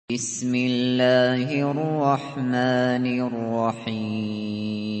بسم الله الرحمن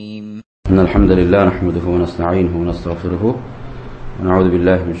الرحيم إن الحمد لله نحمده ونستعينه ونستغفره ونعوذ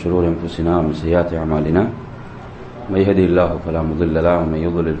بالله من شرور أنفسنا ومن سيئات أعمالنا من يهده الله فلا مضل له ومن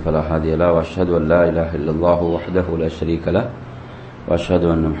يضلل فلا هادي له وأشهد أن لا إله إلا الله وحده لا شريك له وأشهد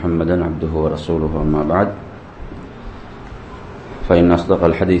أن محمدا عبده ورسوله أما بعد فإن أصدق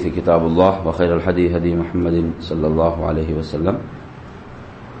الحديث كتاب الله وخير الهدي هدي محمد صلى الله عليه وسلم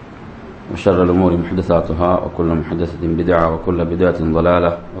وشر الأمور محدثاتها وكل محدثة بدعة وكل بدعة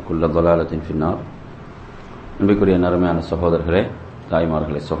ضلالة وكل ضلالة في النار. நபிக்குரிய நறுமையான சகோதரர்களே,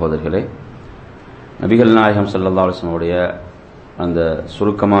 தாய்மார்களே, சகோதரர்களே, நபிகள் நாயகம் ஸல்லல்லாஹு அலைஹி வஸல்லம் உடைய அந்த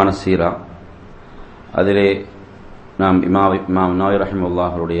சுருக்கமான சீரா, அதிலே நாம் இமாம் நவவி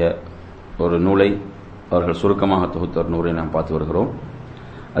ரஹிமஹுல்லாஹுடைய ஒரு நூலை அவர்கள் சுருக்கமாக தொகுத்த ஒரு நூலை நாம் பார்த்து வருகிறோம்.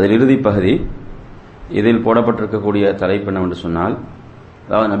 அதில் இறுதி பகுதி, இதில் போடப்பட்டிருக்கக்கூடிய தலைப்பு என்னவென்று சொன்னால்,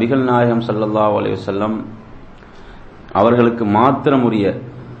 அதாவது நபிகள் நாயகம் ஸல்லல்லாஹு அலைஹி வஸல்லம் அவர்களுக்கு மாத்திரம் உரிய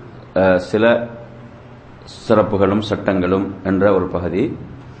சில சிறப்புகளும் சட்டங்களும் என்ற ஒரு பகுதி.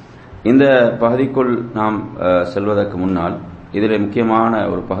 இந்த பகுதிக்குள் நாம் செல்வதற்கு முன்னால் இதில் முக்கியமான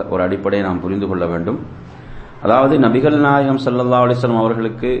ஒரு அடிப்படையை நாம் புரிந்து கொள்ள வேண்டும். அதாவது நபிகள் நாயகம் ஸல்லல்லாஹு அலைஹி வஸல்லம்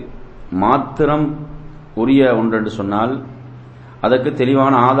அவர்களுக்கு மாத்திரம் உரிய ஒன்றென்று சொன்னால் அதற்கு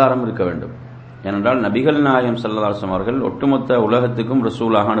தெளிவான ஆதாரம் இருக்க வேண்டும். ஏனென்றால் நபிகள் நாயகம் ஸல்லல்லாஹு அலைஹி வஸல்லம் அவர்கள் ஒட்டுமொத்த உலகத்துக்கும்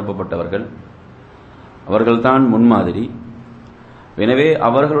ரசூலாக அனுப்பப்பட்டவர்கள், அவர்கள்தான் முன்மாதிரி. எனவே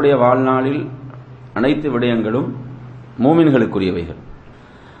அவர்களுடைய வாழ்நாளில் அனைத்து விடயங்களும் மூமின்களுக்குரியவைகள்.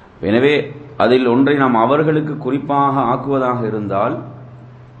 எனவே அதில் ஒன்றை நாம் அவர்களுக்கு குறிப்பாக ஆக்குவதாக இருந்தால்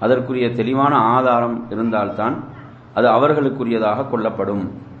அதற்குரிய தெளிவான ஆதாரம் இருந்தால்தான் அது அவர்களுக்குரியதாக கொள்ளப்படும்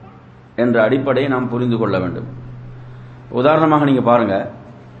என்ற அடிப்படையை நாம் புரிந்து கொள்ள வேண்டும். உதாரணமாக நீங்க பாருங்க,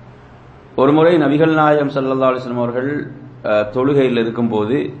 ஒரு முறை நபிகள் நாயகம் ஸல்லல்லாஹு அலைஹி வஸல்லம் அவர்கள் தொழுகையில்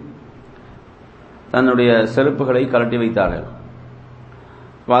இருக்கும்போது தன்னுடைய செருப்புகளை கழட்டி வைத்தார்கள்.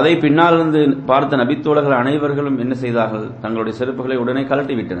 அதை பின்னால் இருந்து பார்த்த நபித்தோழர்கள் அனைவர்களும் என்ன செய்தார்கள்? தங்களுடைய செருப்புகளை உடனே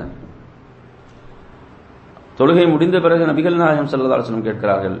கழட்டி விட்டனர். தொழுகை முடிந்த பிறகு நபிகள் நாயகம் ஸல்லல்லாஹு அலைஹி வஸல்லம்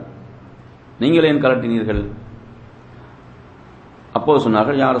கேட்கிறார்கள், நீங்கள் ஏன் கழட்டினீர்கள்? அப்போது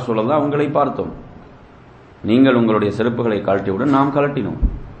சொன்னார்கள், யா ரசூலல்லாஹ், உங்களை பார்த்தோம், நீங்கள் உங்களுடைய செருப்புகளை கழட்டியவுடன் நாம் கழட்டினோம்.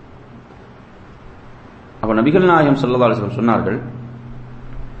 அப்ப நபிகள் நாயகம் ஸல்லல்லாஹு அலைஹி வஸல்லம் சொன்னார்கள்,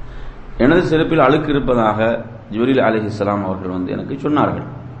 எனது செருப்பில் அழுக்கு இருப்பதாக ஜிப்ரீல் அலைஹிஸ்ஸலாம் அவர்கள் வந்து எனக்கு சொன்னார்கள்.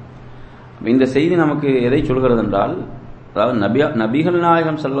 இந்த செய்தி நமக்கு எதை சொல்கிறது என்றால், அதாவது நபிகள்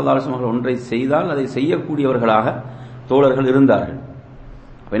நாயகம் ஸல்லல்லாஹு அலைஹி வஸல்லம் ஒன்றை செய்தால் அதை செய்யக்கூடியவர்களாக தோழர்கள் இருந்தார்கள்.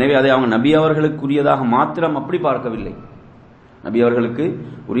 எனவே அதை அவங்க நபி அவர்களுக்குரியதாக மாத்திரம் அப்படி பார்க்கவில்லை, நபி அவர்களுக்கு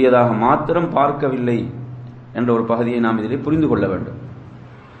உரியதாக மாத்திரம் பார்க்கவில்லை என்ற ஒரு பகுதியை நாம் இதிலே புரிந்து கொள்ள வேண்டும்.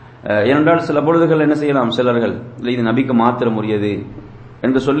 ஏனென்றால் சில பொழுதுகள் என்ன செய்யலாம், சிலர்கள் இது நபிக்கு மாத்திரம் உரியது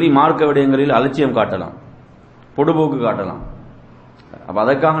என்று சொல்லி மார்க்க விடயங்களில் அலட்சியம் காட்டலாம், பொடுபோக்கு காட்டலாம். அப்ப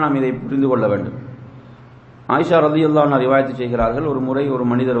அதற்காக நாம் இதை புரிந்து கொள்ள வேண்டும். ஆயிஷா ரலியல்லாஹு அன்ஹா ரிவாயத் செய்கிறார்கள், ஒரு முறை ஒரு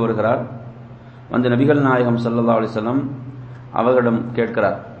மனிதர் வருகிறார், வந்து நபிகள் நாயகம் ஸல்லல்லாஹு அலைஹி வஸல்லம் அவர்களிடம்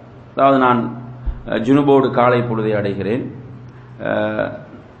கேட்கிறார், அதாவது நான் ஜுனுபோடு காலை பொழுதை அடைகிறேன்,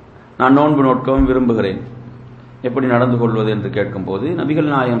 நான் நோன்பு நோட்கவும் விரும்புகிறேன், எப்படி நடந்து கொள்வது என்று கேட்கும்போது நபிகள்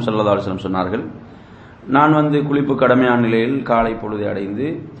நாயகம் ஸல்லல்லாஹு அலைஹி வஸல்லம் சொன்னார்கள், நான் வந்து குளிப்பு கடமையான நிலையில் காலை பொழுதை அடைந்து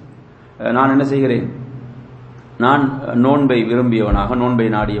நான் என்ன செய்கிறேன், நான் நோன்பை விரும்பியவனாக, நோன்பை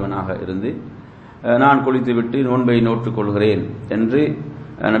நாடியவனாக இருந்து நான் குளித்து விட்டு நோன்பை நோற்றுக் கொள்கிறேன் என்று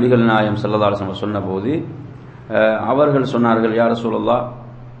நபிகள் நாயகம் ஸல்லல்லாஹு அலைஹி வஸல்லம் சொன்னபோது அவர்கள் சொன்னார்கள், யா ரசூலல்லாஹ்,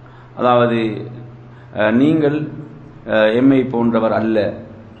 அதாவது நீங்கள் எம்மை போன்றவர் அல்ல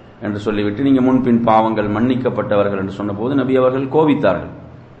என்று சொல்லிவிட்டு நீங்க முன்பின் பாவங்கள் மன்னிக்கப்பட்டவர்கள் என்று சொன்னபோது நபி அவர்கள் கோபித்தார்கள்.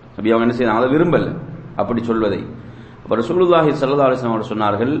 நபி அவங்க என்ன செய்யணும், அதை விரும்பல அப்படி சொல்வதை. அப்ப ரசூலுல்லாஹி ஸல்லல்லாஹு அலைஹி வஸல்லம் அவர்கள்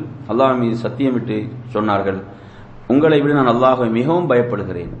சொன்னார்கள், அல்லாஹ் மீது சத்தியமிட்டு சொன்னார்கள், உங்களை விட நான் அல்லாஹ்வை மிகவும்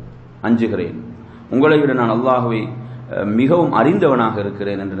பயப்படுகிறேன், அஞ்சுகிறேன், உங்களை விட நான் அல்லாஹ்வை மிகவும் அறிந்தவனாக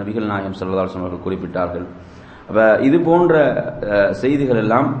இருக்கிறேன் என்று நபிகள் நாயகம் ஸல்லல்லாஹு அலைஹி வஸல்லம் அவர்கள் குறிப்பிட்டார்கள். அப்ப இது போன்ற செய்திகள்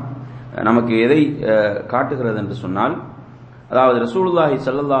எல்லாம் நமக்கு எதை காட்டுகிறது என்று சொன்னால், அதாவது ரசூலுல்லாஹி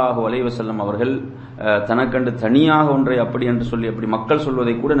ஸல்லல்லாஹு அலைஹி வஸல்லம் அவர்கள் தனக்கண்டு தனியாக ஒன்றை அப்படி என்று சொல்லி அப்படி மக்கள்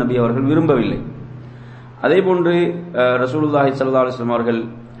சொல்வதை கூட நபி அவர்கள் விரும்பவில்லை. அதே போன்று ரசூலுல்லாஹி ஸல்லல்லாஹு அலைஹி வஸல்லம் அவர்கள்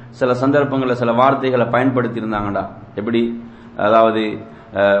சில சந்தர்ப்பங்களில் சில வார்த்தைகளை பயன்படுத்தி இருந்தாங்கடா, எப்படி, அதாவது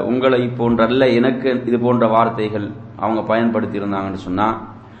உங்களை போன்றல்ல எனக்கு இது போன்ற வார்த்தைகள் அவங்க பயன்படுத்தி இருந்தாங்கன்னு சொன்னா,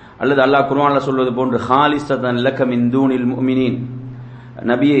 அல்லது அல்லாஹ் குர்ஆன்ல சொல்வது போன்று ஹாலிஸதன் லக மின் தூனில் முஃமினீன்,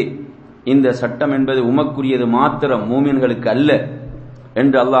 நபியே இந்த சட்டம் என்பது உமக்குரியது மாத்திரம், மூமின்களுக்கு அல்ல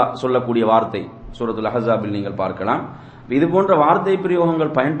என்று அல்லாஹ் சொல்லக்கூடிய வார்த்தை சூரத்துல் அஹ்ஸாபில் நீங்கள் பார்க்கலாம். இது போன்ற வார்த்தை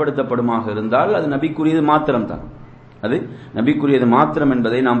பிரயோகங்கள் பயன்படுத்தப்படுமாக இருந்தால் அது நபிக்குரியது மாத்திரம்தான். அது நபிக்குரியது மாத்திரம்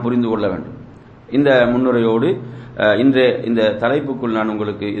என்பதை நாம் புரிந்து கொள்ள வேண்டும். இந்த முன்னுரையோடு இந்த தலைப்புக்குள் நான்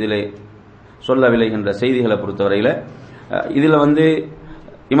உங்களுக்கு இதிலே சொல்ல விளைகின்ற செய்திகளை பொறுத்தவரையில் இதில்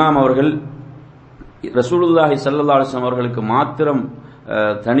இமாம் அவர்கள் ரசூலுல்லாஹி ஸல்லல்லாஹு அலைஹி வஸல்லம் அவர்களுக்கு மாத்திரம்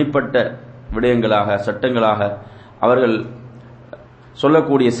தனிப்பட்ட விடயங்களாக சட்டங்களாக அவர்கள்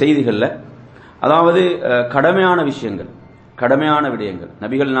சொல்லக்கூடிய செய்திகளில், அதாவது கடமையான விடயங்கள்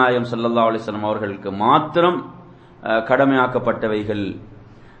நபிகள் நாயகம் ஸல்லல்லாஹு அலைஹி வஸல்லம் அவர்களுக்கு மாத்திரம் கடமையாக்கப்பட்டவைகள்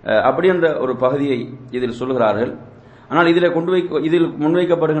அப்படி என்ற ஒரு பகுதியை இதில் சொல்கிறார்கள். ஆனால் இதில்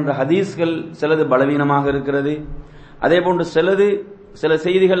முன்வைக்கப்படுகின்ற ஹதீஸ்கள் சிலது பலவீனமாக இருக்கிறது. அதே போன்று சில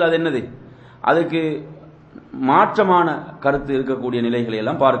செய்திகள் அது என்னது, அதுக்கு மாற்றமான கருத்து இருக்கக்கூடிய நிலைகளை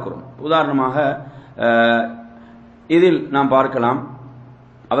எல்லாம் பார்க்கிறோம். உதாரணமாக இதில் நாம் பார்க்கலாம்,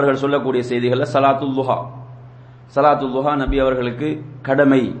 அவர்கள் சொல்லக்கூடிய செய்திகள் சலாத்துல் துஹா நபி அவர்களுக்கு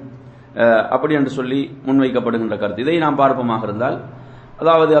கடமை அப்படி என்று சொல்லி முன்வைக்கப்படுகின்ற கருத்து. இதை நாம் பார்ப்போமாக இருந்தால்,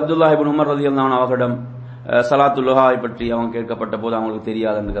 அதாவது அப்துல்லாஹ் இப்னு உமர் ரலியல்லாஹு அன்ஹு அவர்களிடம் சலாத்துல் துஹாவை பற்றி அவங்க கேட்கப்பட்ட போது அவங்களுக்கு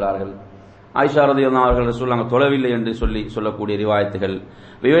தெரியாது என்கிறார்கள். ஆயிஷா ரலியல்லாஹு அவர்கள் ரசூலுல்லாஹ் தொழவில்லை என்று சொல்லக்கூடிய ரிவாயத்துகள்,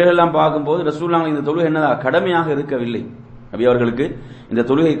 இவைகளெல்லாம் பார்க்கும்போது ரசூலுல்லாஹ் இந்த தொழுகை என்னதா கடமையாக இருக்கவில்லை, நபி அவர்களுக்கு இந்த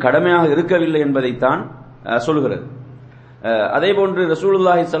தொழுகை கடமையாக இருக்கவில்லை என்பதைத்தான் சொல்கிறது. அதே போன்று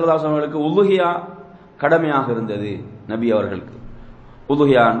ரசூலுல்லாஹி ஸல்லல்லாஹு அலைஹி வஸல்லம் அவர்களுக்கு உலுஹியா கடமையாக இருந்தது. நபி அவர்களுக்கு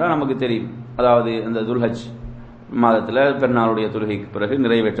உலுஹியா என்றால் நமக்கு தெரியும், அதாவது இந்த துல்ஹஜ் மாதத்தில் பெருநாளுடைய தொழுகைக்கு பிறகு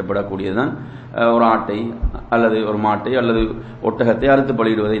நிறைவேற்றப்படக்கூடியதுதான் ஒரு ஆட்டை அல்லது ஒரு மாட்டை அல்லது ஒட்டகத்தை அறுத்து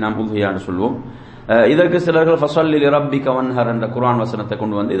பலியிடுவதை நாம் உலுஹியா என்று சொல்வோம். இதற்கு சிலர்கள் ஃபஸல்லி லிரப்பிக வன்ஹர் என்ற குர்ஆன் வசனத்தை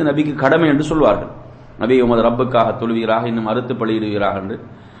கொண்டு வந்து இது நபிக்கு கடமை என்று சொல்வார்கள். நபி உமது ரப்புக்காக தொழுவீராக, இன்னும் அறுத்து பலியிடுவீராக என்று.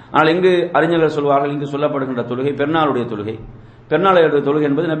 ஆனால் இங்கு அறிஞர்கள் சொல்வார்கள், இங்கு சொல்லப்படுகின்ற தொழுகை பெருநாளுடைய தொழுகை. பெருநாளுடைய தொழுகை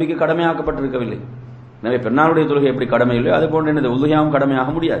என்பது நபிக்கு கடமையாக்கப்பட்டிருக்கவில்லை. எனவே பெருநாளுடைய தொழுகை எப்படி கடமை இல்லையோ அது போன்ற என்னது உலுஹியாவும்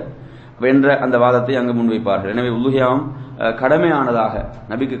கடமையாக முடியாது என்ற அந்த வாதத்தை அங்கு முன்வைப்பார்கள். எனவே உலுஹியாவும் கடமையானதாக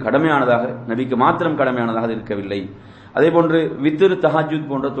நபிக்கு மாத்திரம் கடமையானதாக இருக்கவில்லை. அதே போன்று வித்ர் தஹஜ்ஜுத்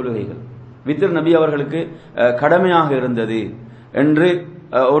போன்ற தொழுகைகள், வித்ர் நபி அவர்களுக்கு கடமையாக இருந்தது என்று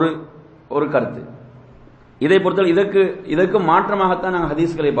ஒரு கருத்து. இதை பொறுத்தவரை இதற்கு மாற்றமாகத்தான் நாங்கள்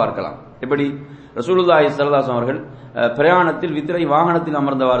ஹதீஸ்களை பார்க்கலாம். எப்படி ரசூலுல்லாஹி ஸல்லல்லாஹு அலைஹி வஸல்லம் அவர்கள் பிரயாணத்தில் வித்ரை வாகனத்தில்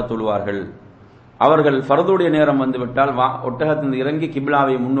அமர்ந்தவாறு தொழுவார்கள். அவர்கள் ஃபர்துடைய நேரம் வந்துவிட்டால் ஒட்டகத்திலிருந்து இறங்கி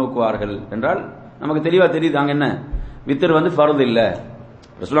கிப்லாவை முன்னோக்குவார்கள் என்றால் நமக்கு தெளிவா தெரியுது அங்க என்ன வித்ர் ஃபர்து இல்ல.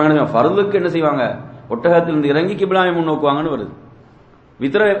 ரசூலுல்லாஹி ஃபர்துக்கு என்ன செய்வாங்க, ஒட்டகத்திலிருந்து இறங்கி கிப்லாவை முன்னோக்குவாங்கன்னு வருது.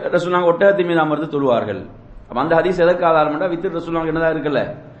 வித்ர ரசூலுல்லாஹி ஒட்டகத்தின் மீது அமர்ந்து தொழுவார்கள். அந்த ஹதீஸ் எதற்கு ஆதாரம் என்றால் வித்ர் ரசூலுல்லாஹி என்னதான் இருக்கல,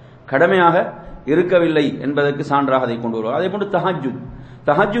 கடமையாக இருக்கவில்லை என்பதற்கு சான்றாக அதை கொண்டு வருவார். அதே போன்று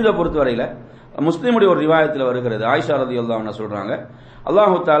தஹஜ்ஜுதை பொறுத்தவரையில முஸ்லிமுடைய ஒரு ரிவாயத்தில் வருகிறது, ஆயிஷா ரலியல்லாஹு அன்ஹா சொல்றாங்க,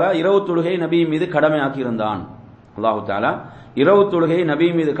 அல்லாஹு தஆலா இரவு தொழுகை நபி மீது கடமையாக்கி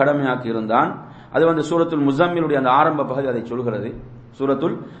இருந்தான். அது சூரத்துல் முஸம்மிலுடைய அந்த ஆரம்ப பகுதி அதை சொல்கிறது.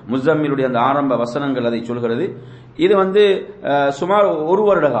 சூரத்துல் முஸம்மிலுடைய அந்த ஆரம்ப வசனங்கள் அதை சொல்கிறது. இது சுமார் ஒரு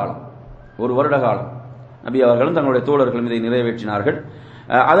வருட காலம் நபி அவர்களும் தங்களுடைய தோழர்களும் இதை நிறைவேற்றினார்கள்.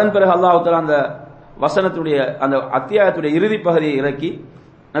 அதன் பிறகு அல்லாஹ் தஆலா அந்த வசனத்துடைய அந்த அத்தியாயத்துடைய இறுதி பகுதியை இறக்கி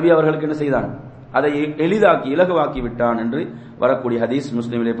நபி அவர்களுக்கு என்ன செய்தான், அதை இலகுவாக்கி விட்டான் என்று வரக்கூடிய ஹதீஸ்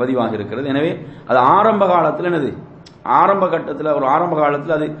முஸ்லிமிலே பதிவாக இருக்கிறது. எனவே அது ஆரம்ப காலத்தில் ஆரம்ப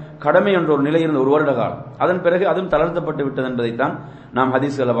காலத்தில் அது கடமை என்ற ஒரு நிலை இருந்த ஒரு வருட காலம். அதன் பிறகு அதுவும் தளர்த்தப்பட்டு விட்டது என்பதைத்தான் நாம்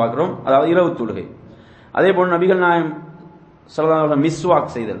ஹதீஸ்களை பார்க்கிறோம். அதாவது இரவு தொழுகை. அதே போல் நபிகள் நாயகம் ஸல்லல்லாஹு அலைஹி வஸல்லம்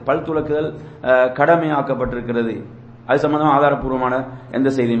மிஸ்வாக் செய்தல், பல் துலக்குதல் கடமையாக்கப்பட்டிருக்கிறது. அது சம்பந்தமாக ஆதாரப்பூர்வமான எந்த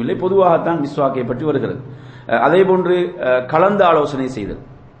செய்தியும் இல்லை, பொதுவாகத்தான் மிஸ்வாக்கை பற்றி வருகிறது. அதே போன்று கலந்து ஆலோசனை செய்தல்,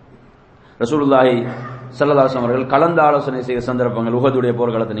 ரசூலுல்லாஹி ஸல்லல்லாஹு அலைஹி வஸல்லம் அவர்கள் கலந்து ஆலோசனை செய்த சந்தர்ப்பங்கள், உஹதுடைய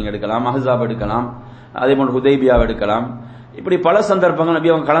போர்க்களத்தை நீங்க எடுக்கலாம், அஹ்ஸாப் எடுக்கலாம், அதே போன்று ஹுதைபியாவை எடுக்கலாம். இப்படி பல சந்தர்ப்பங்கள்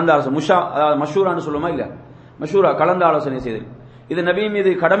நபி அவங்க கலந்து ஆலோசனை மஷூரான்னு சொல்லுமா இல்ல, மஷூரா கலந்து ஆலோசனை செய்தல், இது நபி மீது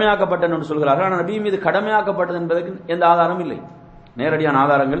கடமையாக்கப்பட்டது என்று சொல்கிறார்கள். ஆனால் நபி மீது கடமையாக்கப்பட்டது என்பதற்கு எந்த ஆதாரம் இல்லை, நேரடியான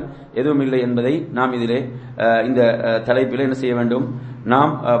ஆதாரங்கள் எதுவும் இல்லை என்பதை நாம் இதிலே இந்த தலைப்பில் என்ன செய்ய வேண்டும்,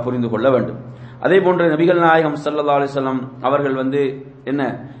 நாம் புரிந்து கொள்ள வேண்டும். அதே போன்று நபிகள் நாயகம் ஸல்லல்லாஹு அலைஹி வஸல்லம் அவர்கள் என்ன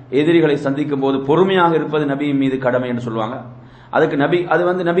எதிரிகளை சந்திக்கும் போது பொறுமையாக இருப்பது நபியின் மீது கடமை என்று சொல்லுவாங்க. அதுக்கு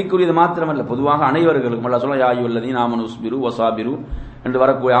அது நபிக்குரியது மாத்திரமல்ல, பொதுவாக அனைவர்களுக்கும் அல்லாஹ் சொல்ல யா அய்யுஹல்லதீன ஆமனு உஸ்பிரு வஸாபிரு என்று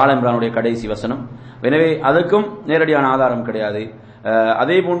வரக்கூடிய ஆல இம்ரானுடைய கடைசி வசனம். எனவே அதற்கும் நேரடியான ஆதாரம் கிடையாது.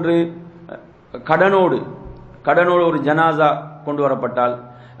 அதே போன்று கடனோடு ஒரு ஜனாசா கொண்டு வரப்பட்டால்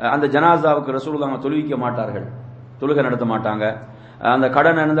அந்த ஜனாசாவுக்கு ரசூலுல்லாஹ் தொழுவிக்க மாட்டார்கள், தொழுகை நடத்த மாட்டாங்க. அந்த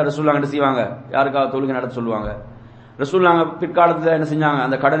கடன் இருந்தால் ரசூலுல்லாஹ் என்ன செய்வாங்க, யாருக்காக தொழுகை நடத்த சொல்லுவாங்க. ரசூலுல்லாஹ் பிற்காலத்தில் என்ன செஞ்சாங்க,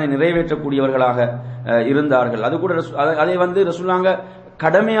 அந்த கடனை நிறைவேற்றக்கூடியவர்களாக இருந்தார்கள். அது கூட அதை ரசூலுல்லாஹ்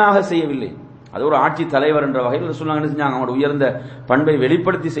கடமையாக செய்யவில்லை, அது ஒரு ஆட்சி தலைவர் என்ற வகையில் ரசூலுல்லாஹ் என்ன செஞ்சாங்க, அவங்களோட உயர்ந்த பண்பை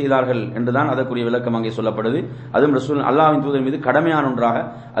வெளிப்படுத்தி செய்தார்கள் என்றுதான் அதற்குரிய விளக்கம் அங்கே சொல்லப்படுது. அதுவும் ரசூல் அல்லாஹ்வின் தூதர் மீது கடமையான ஒன்றாக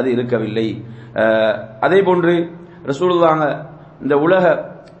அது இருக்கவில்லை. அதே போன்று ரசூலுல்லாஹ் இந்த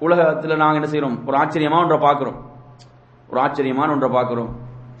உலகத்தில் நாங்கள் என்ன செய்யறோம், ஒரு ஆச்சரியமான ஒன்றை பார்க்கிறோம்,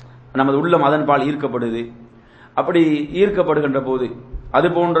 நமது உள்ளம் அதன் பால் ஈர்க்கப்படுது. அப்படி ஈர்க்கப்படுகின்ற போது அது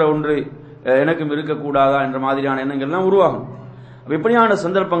போன்ற ஒன்று எனக்கும் இருக்கக்கூடாதா என்ற மாதிரியான எண்ணங்கள்லாம் உருவாகும். இப்படியான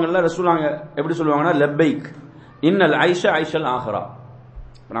சந்தர்ப்பங்கள்ல ரசூலுல்லாஹ் எப்படி சொல்லுவாங்கன்னா, லப்பைக் இன்னல் ஐஷா ஐஷல் ஆஹரா.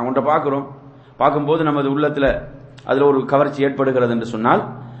 நாங்கள் ஒன்றை பார்க்கும்போது நமது உள்ளத்துல அதுல ஒரு கவர்ச்சி ஏற்படுகிறது என்று சொன்னால்,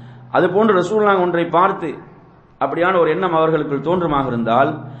 அது போன்று ரசூலுல்லாஹ் ஒன்றை பார்த்து அப்படியான ஒரு எண்ணம் அவர்களுக்கு தோன்றுமாக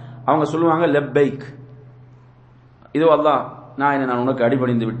இருந்தால் அவங்க சொல்லுவாங்க, லப்பைக், இதோ அல்லாஹ் நான் உனக்கு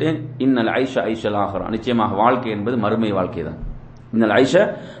அடிபணிந்து விட்டேன். இன்னல் ஐஷா ஐஷல் ஆஹரா, நிச்சயமாக வாழ்க்கை என்பது மறுமை வாழ்க்கை தான். இன்னல் ஐஷா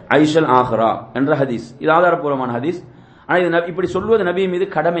ஐஷல் ஆஹரா என்ற ஹதீஸ், இது ஆதாரபூர்வமான ஹதீஸ். ஆனால் இது இப்படி சொல்வது நபி மீது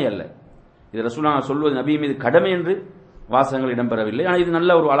கடமை அல்ல. இது ரசூலுல்லாஹ் சொல்வது நபி மீது கடமை என்று வாசகங்கள் இடம்பெறவில்லை. ஆனால் இது நல்ல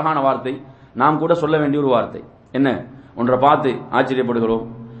ஒரு அழகான வார்த்தை, நாம் கூட சொல்ல வேண்டிய ஒரு வார்த்தை. என்ன, ஒன்றை பார்த்து ஆச்சரியப்படுகிறோம்,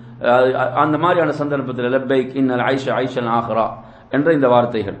 அந்த மாதிரியான சந்தர்ப்பத்தில் லப்பைக் இன்னல் ஐஷா ஐஷல் ஆஹரா என்ற இந்த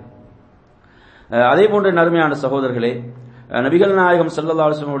வார்த்தைகள். அதே போன்ற நறுமையான சகோதரர்களே, நபிகள் நாயகம் ஸல்லல்லாஹு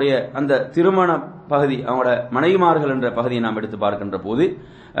அலைஹி வஸல்லம் அந்த திருமண பகுதி, அவங்களோட மனைவிமார்கள் என்ற பகுதியை நாம் எடுத்து பார்க்கின்ற போது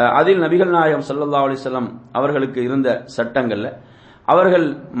அதில் நபிகள் நாயகம் ஸல்லல்லாஹு அலைஹி வஸல்லம் அவர்களுக்கு இருந்த சட்டங்கள்ல, அவர்கள்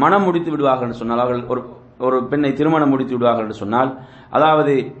மனம் முடித்து விடுவார்கள் என்று சொன்னால், அவர்கள் ஒரு பெண்ணை திருமணம் முடித்து விடுவார்கள் என்று சொன்னால்,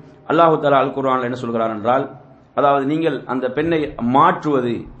 அதாவது அல்லாஹு தஆலா அல் குர்ஆனில் என்ன சொல்கிறார் என்றால், அதாவது நீங்கள் அந்த பெண்ணை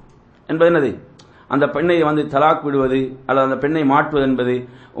மாற்றுவது என்பது என்னது, அந்த பெண்ணை தலாக் விடுவது அல்லது அந்த பெண்ணை மாற்றுவது என்பது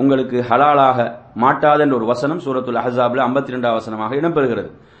உங்களுக்கு ஹலாலாக மாட்டாது என்ற ஒரு வசனம் சூரத்துல் அஹ்ஸாப்ல 52வது வசனமாக இடம்பெறுகிறது.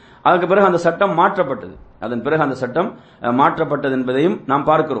 அதற்கு பிறகு அந்த சட்டம் மாற்றப்பட்டது என்பதையும் நாம்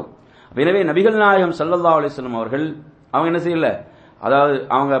பார்க்கிறோம். எனவே நபிகள் நாயகம் ஸல்லல்லாஹு அலைஹி வஸல்லம் அவர்கள் அவங்க என்ன செய்யல, அதாவது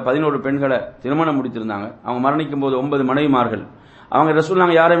அவங்க 11 பெண்களை திருமணம் முடித்திருந்தாங்க. அவங்க மரணிக்கும் போது 9 மனைவிமார்கள். அவங்க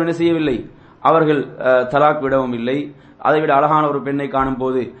ரசூலுல்லாஹ் யாரும் என்ன செய்யவில்லை, அவர்கள் தலாக் விடவும் இல்லை, அதைவிட அழகான ஒரு பெண்ணை காணும்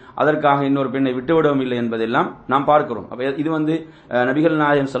போது அதற்காக இன்னொரு பெண்ணை விட்டுவிடவும் இல்லை என்பதெல்லாம் நாம் பார்க்கிறோம். அப்ப இது நபிகள்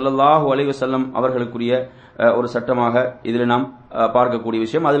நாயகம் ஸல்லல்லாஹு அலைஹி வஸல்லம் அவர்களுக்குரிய ஒரு சட்டமாக இதில் நாம் பார்க்கக்கூடிய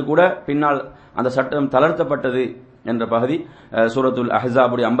விஷயம். அதில் கூட பின்னால் அந்த சட்டம் தளர்த்தப்பட்டது என்ற பகுதி சூரத்துல்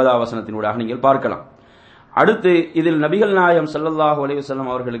அஹ்ஸாபுடைய 50வது வசனத்தினூடாக நீங்கள் பார்க்கலாம். அடுத்து இதில் நபிகள் நாயகம் ஸல்லல்லாஹு அலைஹி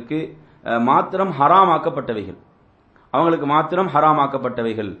வஸல்லம் அவர்களுக்கு மாத்திரம் ஹராமாக்கப்பட்டவைகள், அவங்களுக்கு மாத்திரம்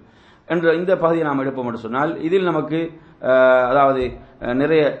ஹராமாக்கப்பட்டவைகள் என்ற இந்த பகுதியை நாம் எடுப்போம் என்று சொன்னால், இதில் நமக்கு அதாவது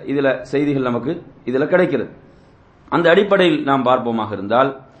நிறைய இதுல செய்திகள் நமக்கு இதுல கிடைக்கிறது. அந்த அடிப்படையில் நாம் பார்ப்போமாக இருந்தால்,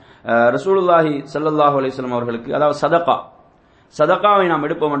 ரசூலுல்லாஹி ஸல்லல்லாஹு அலைஹி வஸல்லம் அவர்களுக்கு அதாவது சதகாவை நாம்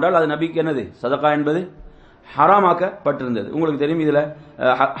எடுப்போம் என்றால், அது நபிக்கு என்னது, சதகா என்பது ஹராமாக்கப்பட்டிருந்தது. உங்களுக்கு தெரியும், இதுல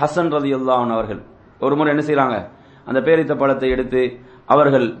ஹசன் ரலியல்லாஹு அன்ஹு அவர்கள் ஒரு முறை என்ன செய்யறாங்க, அந்த பேரித்த பழத்தை எடுத்து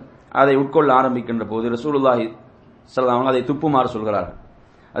அவர்கள் அதை உட்கொள்ள ஆரம்பிக்கின்ற போது ரசூலுல்லாஹி ஸல்லல்லாஹு அலைஹி வஸல்லம் அதை துப்புமாறு சொல்கிறார்கள்,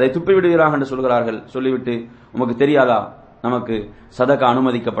 அதை துப்பி விடுகிறார்கள் என்று சொல்கிறார்கள். சொல்லிவிட்டு, உமக்கு தெரியாதா, நமக்கு சதகா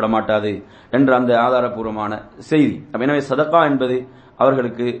அனுமதிக்கப்பட மாட்டாது என்ற அந்த ஆதாரபூர்வமான செய்தி. எனவே சதகா என்பது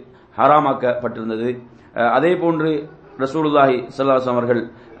அவர்களுக்கு ஹராமாக்கப்பட்டிருந்தது. அதே போன்று ரசூலுல்லாஹி ஸல்லல்லாஹு அலைஹி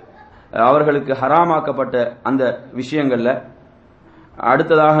வஸல்லம் அவர்களுக்கு ஹராமாக்கப்பட்ட அந்த விஷயங்கள்ல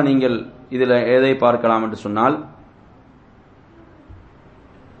அடுத்ததாக நீங்கள் இதில் எதை பார்க்கலாம் என்று சொன்னால்,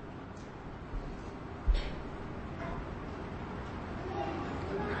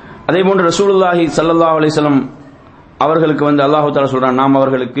 அதே போன்று ரசூலுல்லாஹி ஸல்லல்லாஹு அலைஹி வஸல்லம் அவர்களுக்கு அல்லாஹ் தஆலா சொல்றான், நாம்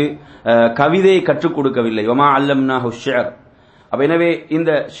அவர்களுக்கு கவிதையை கற்றுக் கொடுக்கவில்லை, வமா அல்லம்னாஹு ஷிஅர். அப்ப எனவே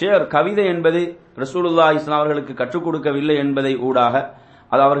இந்த ஷிஅர் கவிதை என்பது ரசூலுல்லாஹி ஸல்லல்லாஹு அவர்களுக்கு கற்றுக் கொடுக்கவில்லை என்பதை ஊடாக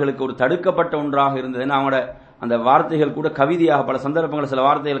அது அவர்களுக்கு ஒரு தடுக்கப்பட்ட ஒன்றாக இருந்தது. அவங்களோட அந்த வார்த்தைகள் கூட கவிதையாக, பல சந்தர்ப்பங்கள் சில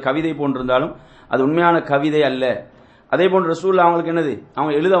வார்த்தைகள் கவிதை போன்றிருந்தாலும் அது உண்மையான கவிதை அல்ல. அதே போன்று ரசூலுல்லாஹ் அவங்களுக்கு என்னது,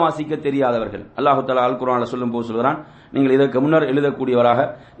 அவங்க எழுத வாசிக்க தெரியாதவர்கள். அல்லாஹ் தஆலா அல் குர்ஆன்ல சொல்லும் போது சொல்கிறான், நீங்கள் இதற்கு முன்னர் எழுதக்கூடியவராக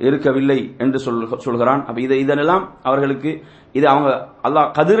இருக்கவில்லை என்று சொல்கிறான். அப்ப இதெல்லாம் அவர்களுக்கு இது அவங்க அல்லாஹ்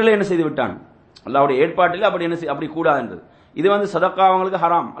கதிரிலே என்ன செய்து விட்டான், அல்லாஹ்வுடைய ஏற்பாட்டில் அப்படி கூடாது என்றது. இது சதகா அவங்களுக்கு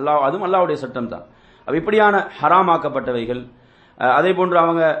ஹராம், அதுவும் அல்லாஹ்வுடைய சட்டம் தான். அப்ப இப்படியான ஹராமாக்கப்பட்டவைகள், அதே போன்று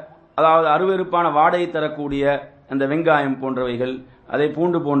அவங்க அதாவது அருவருப்பான வாடகை தரக்கூடிய அந்த வெங்காயம் போன்றவைகள், அதே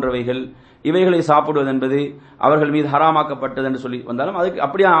பூண்டு போன்றவைகள், இவைகளை சாப்பிடுவது என்பது அவர்கள் மீது ஹராமாக்கப்பட்டது என்று சொல்லி வந்தாலும் அதுக்கு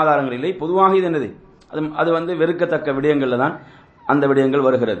அப்படியான ஆதாரங்கள் இல்லை. பொதுவாக இது என்னது, அது வெறுக்கத்தக்க விடயங்கள்ல தான் அந்த விடயங்கள்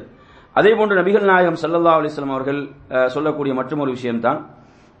வருகிறது. அதே போன்று நபிகள் நாயகம் ஸல்லல்லாஹு அலைஹி வஸல்லம் அவர்கள் சொல்லக்கூடிய மற்றொரு விஷயம்தான்,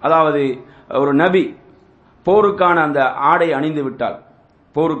 அதாவது ஒரு நபி போருக்கான அந்த ஆடை அணிந்து விட்டால்,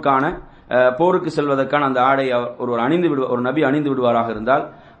 போருக்கு செல்வதற்கான அந்த ஆடை ஒரு நபி அணிந்து விடுவாராக இருந்தால்,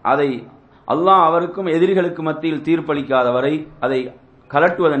 அதை அல்லாஹ் அவருக்கும் எதிரிகளுக்கு மத்தியில் தீர்ப்பளிக்காத வரை அதை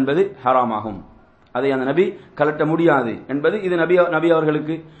கலட்டுவது என்பது ஹராமாகும். அதை அந்த நபி கலட்ட முடியாது என்பது இது நபி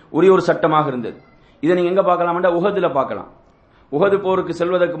அவர்களுக்கு உரிய ஒரு சட்டமாக இருந்தது. இதை நீங்க எங்க பார்க்கலாம்? உஹதுல பார்க்கலாம். உஹது போருக்கு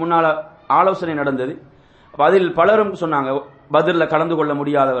செல்வதற்கு முன்னால ஆலோசனை நடந்தது. அதில் பலரும் சொன்னாங்க, பத்ர்ல கலந்து கொள்ள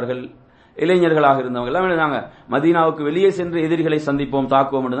முடியாதவர்கள், இளைஞர்களாக இருந்தவங்க எல்லாம் எழுதாங்க, மதீனாவுக்கு வெளியே சென்று எதிரிகளை சந்திப்போம்,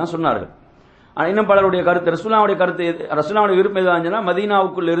 தாக்குவோம் என்று தான் சொன்னார்கள். இன்னும் பலருடைய கருத்து, ரசூலுல்லாஹ்வுடைய கருத்து, ரசூலுல்லாஹ்வுடைய விருப்பம் எதுனா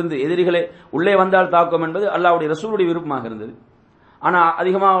மதீனாவுக்குள் இருந்து எதிரிகளை உள்ளே வந்தால் தாக்குவோம் என்பது அல்லாஹ்வுடைய ரசூலுடைய விருப்பமாக இருந்தது. ஆனா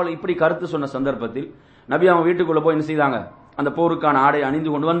அதிகமாக அவள் இப்படி கருத்து சொன்ன சந்தர்ப்பத்தில் நபி அவங்க வீட்டுக்குள்ள போய் என்ன செய்தாங்க? அந்த போருக்கான ஆடை அணிந்து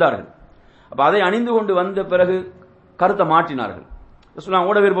கொண்டு வந்தார்கள். அப்ப அதை அணிந்து கொண்டு வந்த பிறகு கருத்தை மாற்றினார்கள்.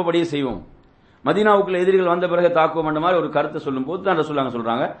 ரசூலுல்லாஹ்வோட விருப்பப்படியே செய்வோம், மதீனாவுக்குள்ள எதிரிகள் வந்த பிறகு தாக்குவோம் என்ற மாதிரி ஒரு கருத்தை சொல்லும் போது தான் ரசூலுல்லாஹ்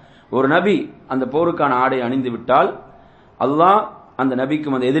சொல்றாங்க, ஒரு நபி அந்த போருக்கான ஆடை அணிந்து விட்டால் அல்லாஹ் அந்த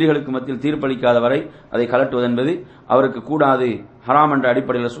நபிக்கும் அந்த எதிரிகளுக்கு மத்தியில் தீர்ப்பளிக்காத வரை அதை கலட்டுவது என்பது அவருக்கு கூடாது, ஹராம் என்ற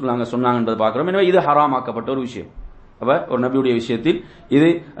அடிப்படையில் ரசூலுல்லாஹ் சொன்னாங்க என்பதை பார்க்கிறோம். எனவே இது ஹராமாக்கப்பட்ட ஒரு விஷயம். அப்ப ஒரு நபியுடைய விஷயத்தில் இது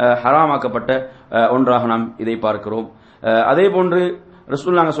ஹராமாக்கப்பட்ட ஒன்றாக நாம் இதை பார்க்கிறோம். அதே போன்று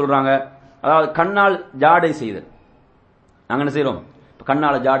ரசூலுல்லாஹ் சொல்றாங்க, அதாவது கண்ணால் ஜாடை செய்தல். நாங்க என்ன செய்யறோம்?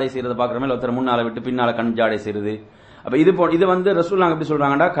 கண்ணால ஜாடை செய்யறதை பார்க்கிறோமே, ஒருத்தர் முன்னால விட்டு பின்னால கண் ஜாடை செய்யறது. அப்ப இது வந்து ரசூலுல்லாஹ் எப்படி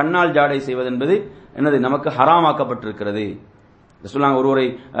சொல்றாங்கடா, கண்ணால் ஜாடை செய்வது என்பது என்னது? நமக்கு ஹராமாக்கப்பட்டிருக்கிறது. ரசூலுல்லாஹ் ஒருவரை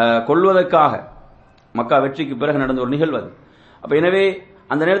கொல்வதற்காக மக்கா வெற்றிக்கு பிறகு நடந்த ஒரு நிகழ்வு அது. அப்ப எனவே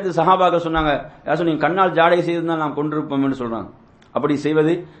அந்த நேரத்தில் சஹாபாக்கள் சொன்னாங்க, நீங்க கண்ணால் ஜாடை செய்திருந்தால் நாம் கொண்டிருப்போம் என்று சொல்றாங்க. அப்படி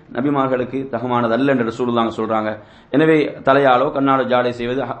செய்வது நபிமார்களுக்கு தகமானது அல்ல என்று ரசூலுல்லாஹ் சொல்றாங்க. எனவே தலையாலோ கண்ணாலோ ஜாடை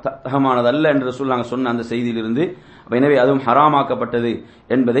செய்வது தகமானது அல்ல என்று ரசூலுல்லாஹ் சொன்ன அந்த செய்தியிலிருந்து எனவே அதுவும் ஹராமாக்கப்பட்டது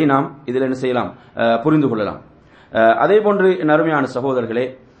என்பதை நாம் இதில் என்ன செய்யலாம்? புரிந்து கொள்ளலாம். அதே போன்று அருமையான சகோதரர்களே,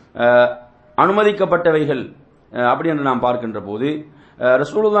 அனுமதிக்கப்பட்டவைகள் அப்படி என்று நாம் பார்க்கின்ற போது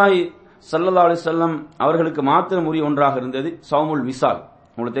ரசூலுல்லாஹி ஸல்லல்லாஹு அலைஹி வஸல்லம் அவர்களுக்கு மாத்திரம் உரிய ஒன்றாக இருந்தது சௌமுல் விசால்.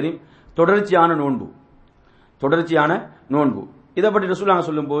 உங்களுக்கு தெரியும், தொடர்ச்சியான நோன்பு. இதை பற்றி ரசூலுல்லாஹ்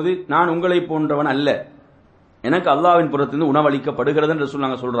சொல்லும் போது, நான் உங்களை போன்றவன் அல்ல, எனக்கு அல்லாஹ்வின் புறத்திலிருந்து உணவளிக்கப்படுகிறது என்று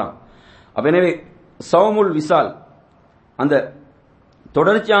ரசூலுல்லாஹ் சொல்றாங்க. அப்ப எனவே சௌமுல் விசால், அந்த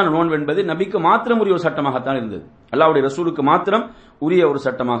தொடர்ச்சியான நோன்பு என்பது நபிக்கு மாத்திரம் உரிய ஒரு சட்டமாகத்தான் இருந்தது, அல்லாஹ்வுடைய ரசூலுக்கு மாத்திரம் உரிய ஒரு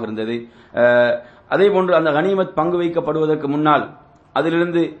சட்டமாக இருந்தது. அதே போன்று அந்த கனிமத் பங்கு வைக்கப்படுவதற்கு முன்னால்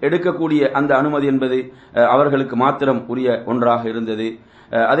அதிலிருந்து எடுக்கக்கூடிய அந்த அனுமதி என்பது அவர்களுக்கு மாத்திரம் உரிய ஒன்றாக இருந்தது.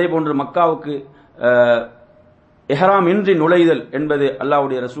 அதே போன்று மக்காவுக்கு இஹ்ராம் இன்றி நுழைதல் என்பது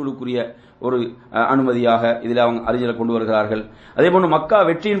அல்லாஹ்வுடைய ரசூலுக்குரிய ஒரு அனுமதியாக இதில் அவங்க அறிஞர்கள் கொண்டு வருகிறார்கள். அதே போன்று மக்கா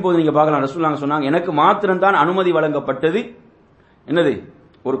வெற்றியின் போது நீங்க பார்க்கலாம், ரசூலுல்லாஹ் சொன்னாங்க, எனக்கு மாத்திரம் தான் அனுமதி வழங்கப்பட்டது என்னது?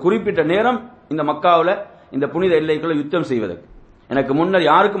 ஒரு குறிப்பிட்ட நேரம் இந்த மக்காவில் இந்த புனித எல்லைக்குள்ள யுத்தம் செய்வதற்கு. எனக்கு முன்னர்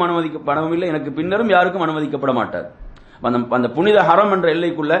யாருக்கும் அனுமதிக்கப்படவும் இல்லை, எனக்கு பின்னரும் யாருக்கும் அனுமதிக்கப்பட மாட்டார். அந்த புனித ஹரம் என்ற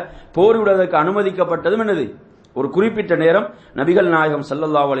எல்லைக்குள்ள போரிடுவதற்கு அனுமதிக்கப்பட்டதும் என்னது? ஒரு குறிப்பிட்ட நேரம் நபிகள் நாயகம்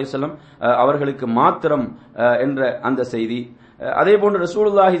ஸல்லல்லாஹு அலைஹி வஸல்லம் அவர்களுக்கு மாத்திரம் என்ற அந்த செய்தி. அதே போன்று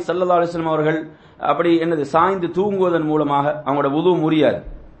ரசூலுல்லாஹி ஸல்லல்லாஹு அலைஹி வஸல்லம் அவர்கள் அப்படி என்னது சாய்ந்து தூங்குவதன் மூலமாக அவங்களோட வுது முறியாது,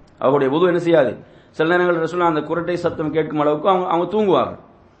 அவருடைய வுது என்ன செய்யாது. சில நேரங்கள் ரசூலுல்லாஹ் அந்த குரட்டை சத்தம் கேட்கும் அளவுக்கு அவங்க தூங்குவார்கள்.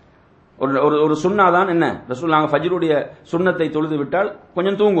 ஒரு சுன்னாதான் என்ன, ரசூலுல்லாஹ் ஃபஜ்ருடைய சுன்னத்தை தொழுது விட்டால்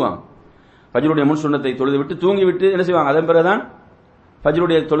கொஞ்சம் தூங்குவாங்க. ஃபஜ்ருடைய முன் சுன்னத்தை தொழுது விட்டு தூங்கி விட்டு என்ன செய்வாங்க, அதன் பிறகுதான்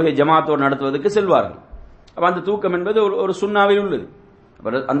ஃபஜ்ருடைய தொழுகை ஜமாத்தோடு நடத்துவதற்கு செல்வார்கள். அப்ப அந்த தூக்கம் என்பது ஒரு சுன்னாவில் உள்ளது.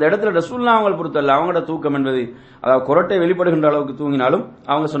 அந்த இடத்துல ரசூலுல்லாஹ் அவங்களை பொறுத்தல்ல, அவங்களோட தூக்கம் என்பது அதாவது குரட்டை வெளிப்படுகின்ற அளவுக்கு தூங்கினாலும்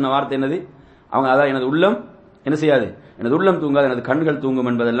அவங்க சொன்ன வார்த்தை என்னது? அவங்க அதாவது எனது உள்ளம் என்ன செய்யாது, எனது உள்ளம் தூங்காது, எனது கண்கள் தூங்கும்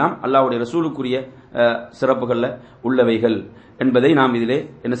என்பதெல்லாம் அல்லாஹ்வுடைய ரசூலுக்குரிய சிறப்புகள்ல உள்ளவைகள் என்பதை நாம் இதிலே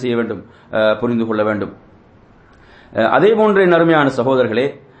என்ன செய்ய வேண்டும்? புரிந்து கொள்ள வேண்டும். அதே போன்ற அருமையான சகோதரர்களே,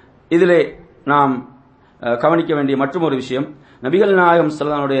 இதிலே நாம் கவனிக்க வேண்டிய மற்றொரு விஷயம், நபிகள் நாயகம்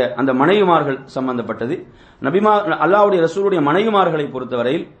ஸல்லல்லாஹு அலைஹி வஸல்லம் அந்த மனைவிமார்கள் சம்பந்தப்பட்டது. அல்லாஹ்வுடைய ரசூலுடைய மனைவிமார்களை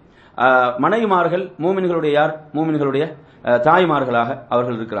பொறுத்தவரையில் மனைவிமார்கள் மூமின்களுடைய யார்? மூமின்களுடைய தாய்மார்களாக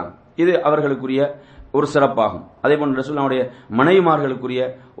அவர்கள் இருக்கிறாங்க. இது அவர்களுக்குரிய ஒரு சிறப்பாகும். அதே போன்று ரசூலுல்லாஹ்வுடைய மனைவிமார்களுக்குரிய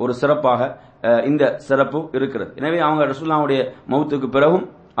ஒரு சிறப்பாக இந்த சிறப்பு இருக்கிறது. எனவே அவங்க ரசூலுல்லாஹ்வுடைய மௌத்துக்கு பிறகும்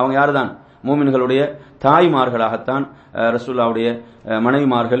அவங்க யாருதான்? மூமின்களுடைய தாய்மார்களாகத்தான் ரசூலுல்லாஹ்வுடைய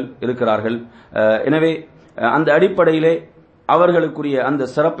மனைவிமார்கள் இருக்கிறார்கள். எனவே அந்த அடிப்படையிலே அவர்களுக்குரிய அந்த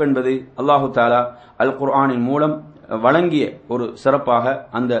சிறப்பு என்பது அல்லாஹு தஆலா அல் குர்ஆனின் மூலம் வழங்கிய ஒரு சிறப்பாக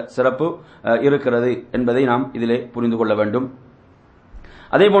அந்த சிறப்பு இருக்கிறது என்பதை நாம் இதிலே புரிந்து கொள்ள வேண்டும்.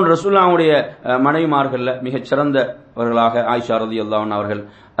 அதே போன்று ரசூலுல்லாஹ்வுடைய மனைவிமார்கள்ல மிகச் சிறந்தவர்களாக ஆயிஷா ரலியல்லாஹு அன்ஹா அவர்கள்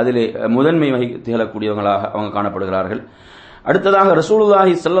அதிலே முதன்மை வகித்து திகழக்கூடியவர்களாக அவங்க காணப்படுகிறார்கள். அடுத்ததாக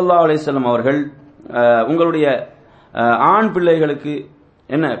ரசூலுல்லாஹி ஸல்லல்லாஹு அலைஹி வஸல்லம் அவர்கள் உங்களுடைய ஆண் பிள்ளைகளுக்கு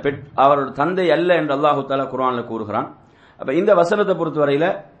என்ன அவரோட தந்தை அல்ல என்று அல்லாஹு தஆலா குர்ஆன்ல கூறுகிறான். அப்ப இந்த வசனத்தை பொறுத்தவரையில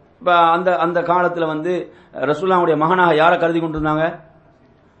அந்த காலத்துல வந்து ரசூலுல்லாஹ்வுடைய மகனாக யாரை கருதி கொண்டிருந்தாங்க?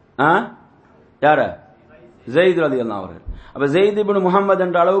 யார? ஸைத் ரலியல்லாஹு அவர்கள். அப்ப ஸைத் இப்னு முஹம்மது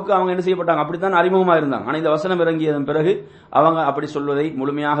என்ற அளவுக்கு அவங்க என்ன செய்யப்பட்டாங்க, அப்படித்தான் அறிமுகமா இருந்தாங்க. ஆனா இந்த வசனம் இறங்கியதன் பிறகு அவங்க அப்படி சொல்வதை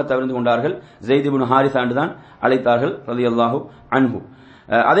முழுமையாக தவிர்த்து கொண்டார்கள். ஸைத் இப்னு ஹாரிஸா என்று தான் அழைத்தார்கள் ரலியல்லாஹு அன்ஹு.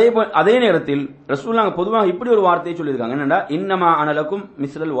 அதே நேரத்தில் ரசூலுல்லாஹ் பொதுவாக இப்படி ஒரு வார்த்தையை சொல்லியிருக்காங்க, என்னன்னா இன்னமா அனலக்கும்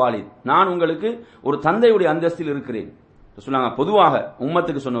மிஸ்லல் வாலித், நான் உங்களுக்கு ஒரு தந்தையுடைய அந்தஸ்தில் இருக்கிறேன். ரசூலுல்லாஹ் பொதுவாக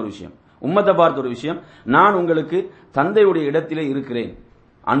உம்மத்துக்கு சொன்ன ஒரு விஷயம், உம்மத்தை பார்த்த ஒரு விஷயம், நான் உங்களுக்கு தந்தையுடைய இடத்திலே இருக்கிறேன்.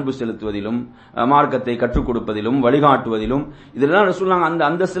 அன்பு செலுத்துவதிலும் மார்க்கத்தை கற்றுக் கொடுப்பதிலும் வழிகாட்டுவதிலும் இதெல்லாம் ரசூலுல்லாஹ் அந்த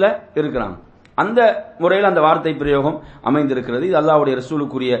அந்தஸ்துல இருக்கிறாங்க. அந்த முறையில் அந்த வார்த்தை பிரயோகம் அமைந்திருக்கிறது. இது அல்லாஹ்வுடைய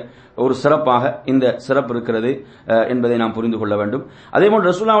ரசூலுக்குரிய ஒரு சிறப்பாக இந்த சிறப்பு இருக்கிறது என்பதை நாம் புரிந்து கொள்ள வேண்டும். அதே போன்று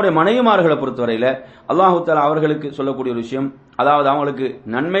ரசூலுல்லாஹ்வுடைய மனைவிமார்களை பொறுத்தவரையில அல்லாஹ் தஆலா அவர்களுக்கு சொல்லக்கூடிய ஒரு விஷயம், அதாவது அவங்களுக்கு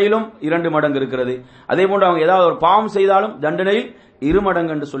நன்மையிலும் 2 மடங்கு இருக்கிறது. அதே போன்று அவங்க ஏதாவது ஒரு பாவம் செய்தாலும் தண்டனையில் 2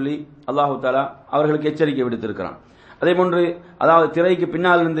 மடங்கு என்று சொல்லி அல்லாஹ் தஆலா அவர்களுக்கு எச்சரிக்கை விடுத்திருக்கிறான். அதே போன்று அதாவது திரைக்கு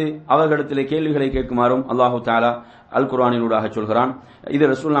பின்னால் இருந்து அவர்களிடத்திலே கேள்விகளை கேட்குமாறும் அல்லாஹ் தஆலா அல் குர்ஆனிலூடாக சொல்கிறான். இது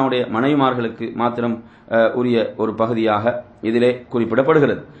ரசூலுல்லாஹ்வுடைய மனைவிமார்களுக்கு மாத்திரம் உரிய ஒரு பகுதியாக இதிலே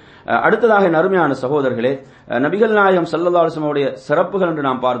குறிப்பிடப்படுகிறது. அடுத்ததாக அருமையான சகோதரர்களே, நபிகள் நாயகம் ஸல்லல்லாஹு அலைஹி வஸல்லம் உடைய சிறப்புகள் என்று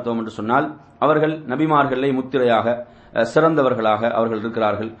நாம் பார்த்தோம் என்று சொன்னால், அவர்கள் நபிமார்களை முத்திரையாக சிறந்தவர்களாக அவர்கள்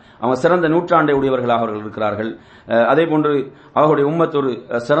இருக்கிறார்கள். அவங்க சிறந்த நூற்றாண்டை உடையவர்களாக அவர்கள் இருக்கிறார்கள். அதே போன்று அவர்களுடைய உம்மத் ஒரு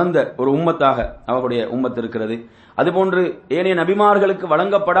சிறந்த ஒரு உம்மத்தாக அவர்களுடைய உம்மத் இருக்கிறது. அதுபோன்று ஏனைய நபிமார்களுக்கு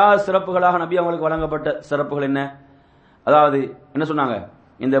வழங்கப்படாத சிறப்புகளாக நபி அவங்களுக்கு வழங்கப்பட்ட சிறப்புகள் என்ன? அதாவது என்ன சொன்னாங்க,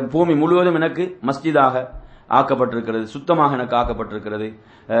 இந்த பூமி முழுவதும் எனக்கு மஸ்ஜிதாக ஆக்கப்பட்டிருக்கிறது, சுத்தமாக எனக்கு ஆக்கப்பட்டிருக்கிறது.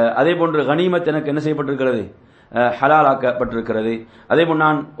 அதே போன்று கனிமத் எனக்கு என்ன செய்யப்பட்டிருக்கிறது, ஹலால் ஆக்கப்பட்டிருக்கிறது. அதே போன்று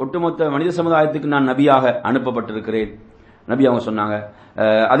நான் ஒட்டுமொத்த மனித சமுதாயத்துக்கு நான் நபியாக அனுப்பப்பட்டிருக்கிறேன், நபி அவங்க சொன்னாங்க.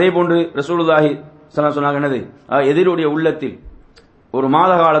 அதே போன்று ரசூலுல்லாஹி ஸல்லல்லாஹு சொன்னாங்க என்னது, எதிரியுடைய உள்ளத்தில் ஒரு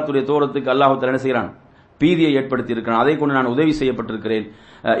மாத காலத்துடைய தூரத்துக்கு அல்லாஹ் தஆலா என்ன செய்கிறான், பீதியை ஏற்படுத்தி இருக்கிறான், அதை கொண்டு நான் உதவி செய்யப்பட்டிருக்கிறேன்.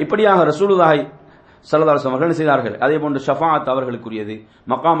 இப்படியாக ரசூலுல்லாஹி ஸல்லல்லாஹு அலைஹி வஸல்லம் அவர்கள் செய்தார்கள். அதே போன்று ஷஃபாஅத் அவர்களுக்குரியது,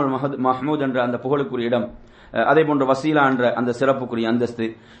 மகாமுல் மஹ்மூத் என்ற அந்த புகழுக்குரிய இடம், அதே போன்று வசீலா என்ற அந்த சிறப்புக்குரிய அந்தஸ்து,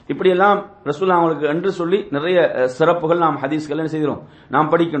 இப்படியெல்லாம் ரசூலுல்லாஹ் அவங்களுக்கு என்று சொல்லி நிறைய சிறப்புகள் நாம் ஹதீஸ்கள் என்ன செய்கிறோம்,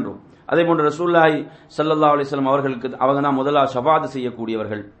 நாம் படிக்கின்றோம். அதே போன்று ரசூலுல்லாஹி ஸல்லல்லாஹு அலைஹி வஸல்லம் அவர்களுக்கு அவங்க தான் முதலாக ஷஃபாஅத்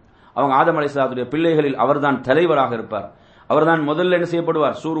செய்யக்கூடியவர்கள். அவங்க ஆதம் அலைஹிஸ்ஸலாத்துடைய பிள்ளைகளில் அவர்தான் தலைவராக இருப்பார். அவர்தான் முதல்ல என்ன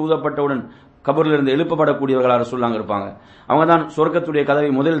செய்யப்படுவார், சூர் ஊதப்பட்டவுடன் கபரில் இருந்து எழுப்பப்படக்கூடியவர்களாக ரசூலுல்லாஹ் இருப்பாங்க. அவங்க தான் சொர்க்கத்துடைய கதவை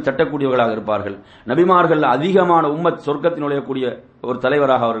முதலில் தட்டக்கூடியவர்களாக இருப்பார்கள். நபிமார்கள் அதிகமான உம்மத் சொர்க்கத்தில் நுழையக்கூடிய ஒரு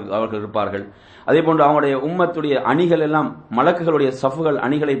தலைவராக அவர்கள் இருப்பார்கள். அதே போன்று அவங்களுடைய உம்மத்துடைய அணிகள் எல்லாம் மலக்குகளுடைய சஃபுகள்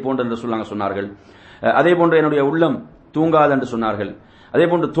அணிகளை போன்று என்று சொன்னார்கள். அதே போன்று என்னுடைய உள்ளம் தூங்காது என்று சொன்னார்கள். அதே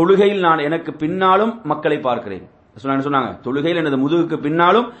போன்று தொழுகையில் நான் எனக்கு பின்னாலும் மக்களை பார்க்கிறேன் சொன்னாங்க. தொழுகையில் எனது முதுகுக்கு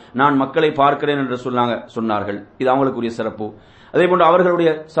பின்னாலும் நான் மக்களை பார்க்கிறேன் என்று சொன்னார்கள். இது அவங்களுக்குரிய சிறப்பு. அதே போன்று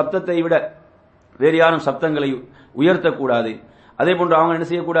அவர்களுடைய சப்தத்தை விட வேறு யாரும் சப்தங்களை உயர்த்தக்கூடாது. அதே போன்று அவங்க என்ன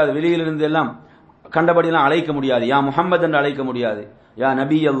செய்யக்கூடாது, வெளியிலிருந்து எல்லாம் கண்டபடியெல்லாம் அழைக்க முடியாது. யா முஹம்மது என்று அழைக்க முடியாது. யா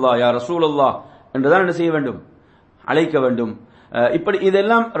நபி அல்லாஹ், யா ரசூல் அல்லாஹ் என்றுதான் என்ன செய்ய வேண்டும், அழைக்க வேண்டும். இப்படி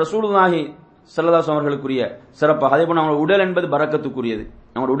இதெல்லாம் ரசூலுல்லாஹி ஸல்லல்லாஹு அலைஹி வஸல்லம் அவர்களுக்குரிய சிறப்பாக. அதே போன்று அவங்க உடல் என்பது பரக்கத்துக்குரியது.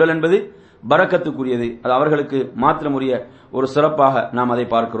 அவங்களுடைய உடல் என்பது பரக்கத்துக்குரியது. அது அவர்களுக்கு மாத்திரமுரிய ஒரு சிறப்பாக நாம் அதை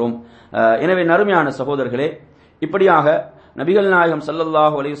பார்க்கிறோம். எனவே நறுமையான சகோதரர்களே, இப்படியாக நபிகள் நாயகம்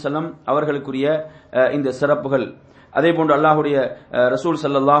ஸல்லல்லாஹு அலைஹி வஸல்லம் அவர்களுக்குரிய இந்த சிறப்புகள், அதே போன்று அல்லாஹ்வுடைய ரசூல்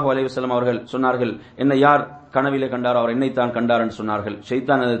ஸல்லல்லாஹு அலைஹி வஸல்லம் அவர்கள் சொன்னார்கள், என்னை யார் கனவிலே கண்டாரோ அவர் என்னைத்தான் கண்டார் என்று சொன்னார்கள்.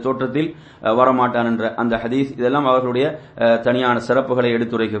 ஷைத்தான் அந்த தோற்றத்தில் வரமாட்டான் என்ற அந்த ஹதீஸ், இதெல்லாம் அவர்களுடைய தனியான சிறப்புகளை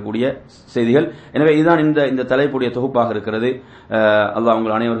எடுத்துரைக்கக்கூடிய செய்திகள். எனவே இதுதான் இந்த தலைப்புடைய தொகுப்பாக இருக்கிறது. அல்லாஹ்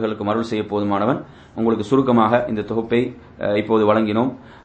உங்கள் அனைவர்களுக்கும் அருள் செய்ய போதுமானவன். உங்களுக்கு சுருக்கமாக இந்த தொகுப்பை இப்போது வழங்கினோம்.